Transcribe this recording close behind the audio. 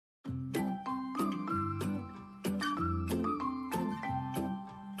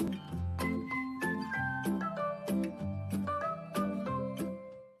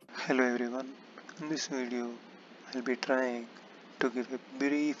Hello everyone. In this video, I'll be trying to give a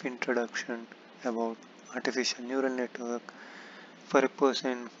brief introduction about artificial neural network for a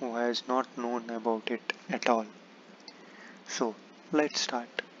person who has not known about it at all. So, let's start.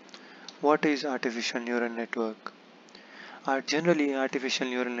 What is artificial neural network? Generally, artificial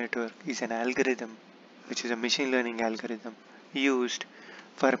neural network is an algorithm, which is a machine learning algorithm used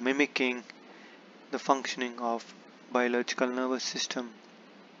for mimicking the functioning of biological nervous system.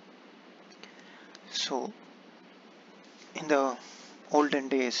 So, in the olden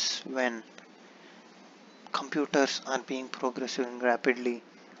days when computers are being progressing rapidly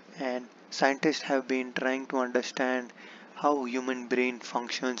and scientists have been trying to understand how human brain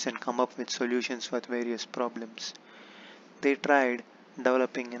functions and come up with solutions for various problems. They tried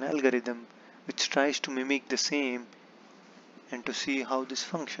developing an algorithm which tries to mimic the same and to see how this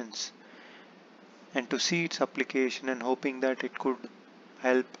functions and to see its application and hoping that it could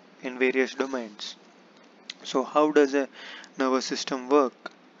help in various domains. So how does a nervous system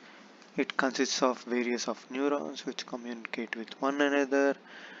work? It consists of various of neurons which communicate with one another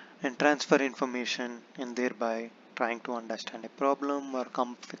and transfer information and thereby trying to understand a problem or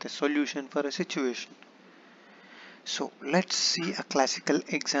come up with a solution for a situation. So let's see a classical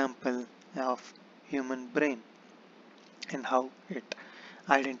example of human brain and how it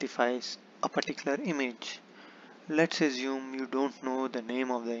identifies a particular image. Let's assume you don't know the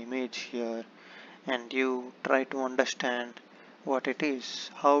name of the image here and you try to understand what it is.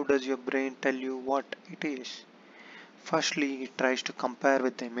 How does your brain tell you what it is? Firstly, it tries to compare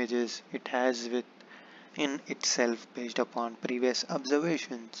with the images it has with in itself based upon previous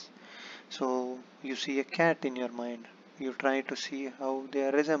observations. So you see a cat in your mind, you try to see how they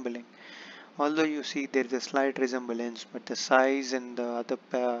are resembling. Although you see there is a slight resemblance, but the size and the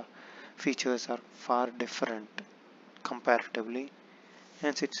other features are far different comparatively.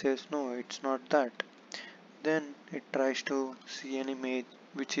 Hence it says no, it's not that. Then it tries to see an image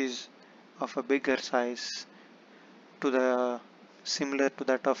which is of a bigger size to the similar to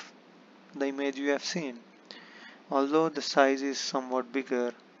that of the image you have seen. Although the size is somewhat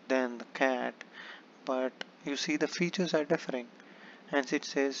bigger than the cat, but you see the features are differing. Hence it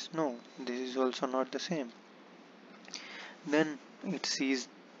says no, this is also not the same. Then it sees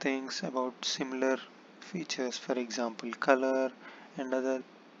things about similar features, for example color and other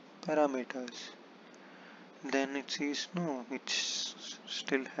parameters. Then it sees no, it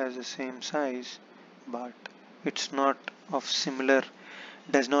still has the same size, but it's not of similar,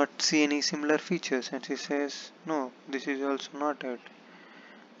 does not see any similar features, and she says no, this is also not it.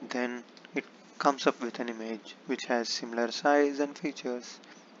 Then it comes up with an image which has similar size and features.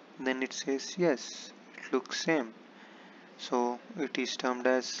 Then it says yes, it looks same. So it is termed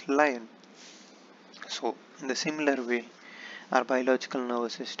as lion. So in the similar way, our biological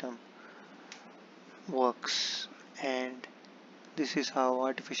nervous system works, and this is how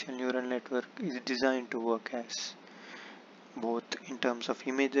artificial neural network is designed to work as, both in terms of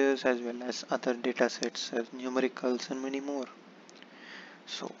images as well as other data sets as numericals and many more.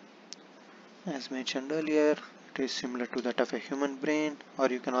 So as mentioned earlier, it is similar to that of a human brain, or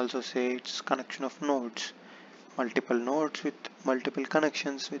you can also say it's connection of nodes, multiple nodes with multiple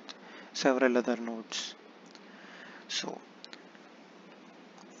connections with several other nodes. So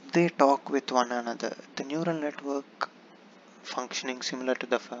they talk with one another. The neural network functioning similar to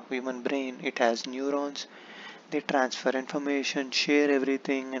the human brain, it has neurons. They transfer information, share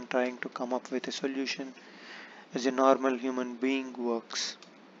everything, and trying to come up with a solution as a normal human being works.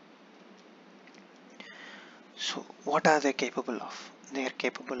 So what are they capable of? They are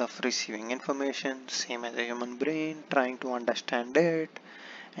capable of receiving information, same as a human brain, trying to understand it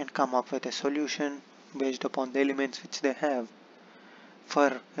and come up with a solution based upon the elements which they have.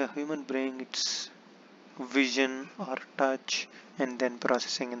 For a human brain, it's vision or touch and then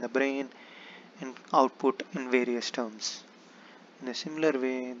processing in the brain and output in various terms. In a similar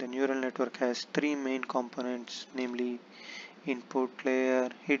way, the neural network has three main components, namely input layer,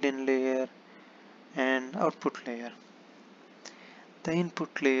 hidden layer, and output layer. The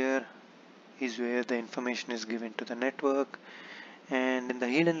input layer is where the information is given to the network, and in the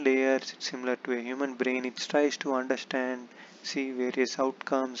hidden layers, it's similar to a human brain. It tries to understand, see various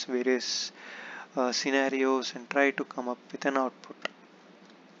outcomes, various scenarios, and try to come up with an output.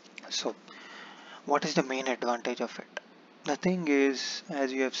 So what is the main advantage of it? The thing is,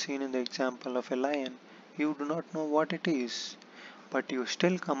 as you have seen in the example of a lion, you do not know what it is, but you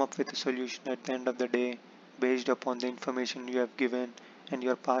still come up with a solution at the end of the day based upon the information you have given and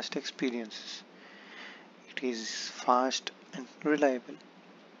your past experiences. It is fast and reliable.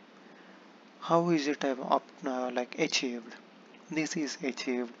 How is it achieved? This is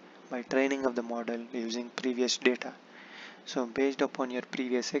achieved by training of the model using previous data. So based upon your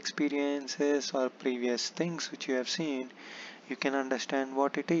previous experiences or previous things which you have seen, you can understand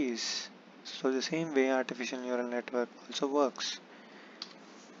what it is. So the same way artificial neural network also works.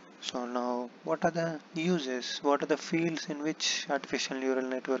 So now what are the uses? What are the fields in which artificial neural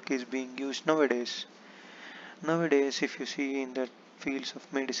network is being used nowadays? Nowadays, if you see in the fields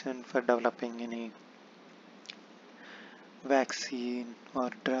of medicine for developing any vaccine or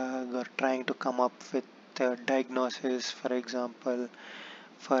drug or trying to come up with a diagnosis, for example,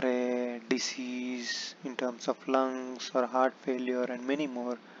 for a disease in terms of lungs or heart failure and many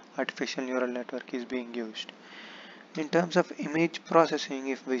more, artificial neural network is being used. In terms of image processing,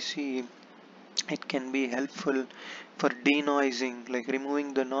 if we see, it can be helpful for denoising, like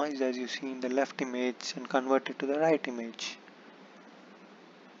removing the noise as you see in the left image and convert it to the right image.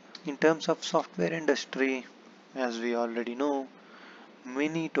 In terms of software industry, as we already know,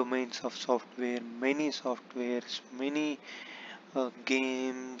 many domains of software, many softwares, many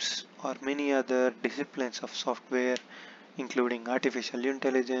games or many other disciplines of software including artificial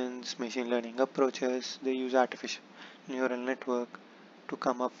intelligence, machine learning approaches, they use artificial neural network to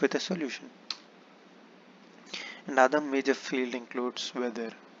come up with a solution. Another major field includes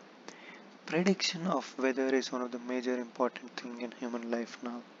weather. Prediction of weather is one of the major important thing in human life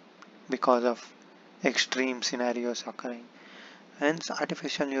now because of extreme scenarios occurring. Hence,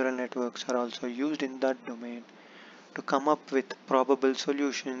 artificial neural networks are also used in that domain to come up with probable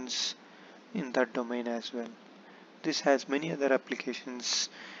solutions in that domain as well. This has many other applications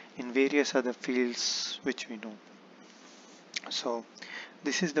in various other fields which we know. So,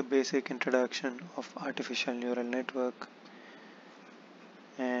 this is the basic introduction of artificial neural network,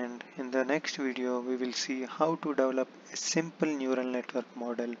 and in the next video we will see how to develop a simple neural network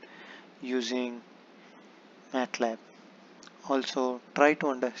model using MATLAB. Also, try to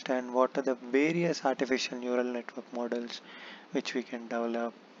understand what are the various artificial neural network models which we can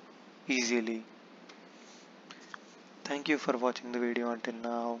develop easily. Thank you for watching the video until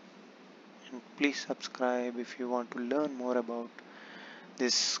now, and please subscribe if you want to learn more about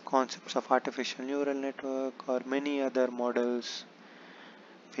these concepts of artificial neural network or many other models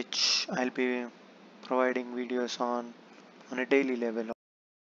which I'll be providing videos on a daily level.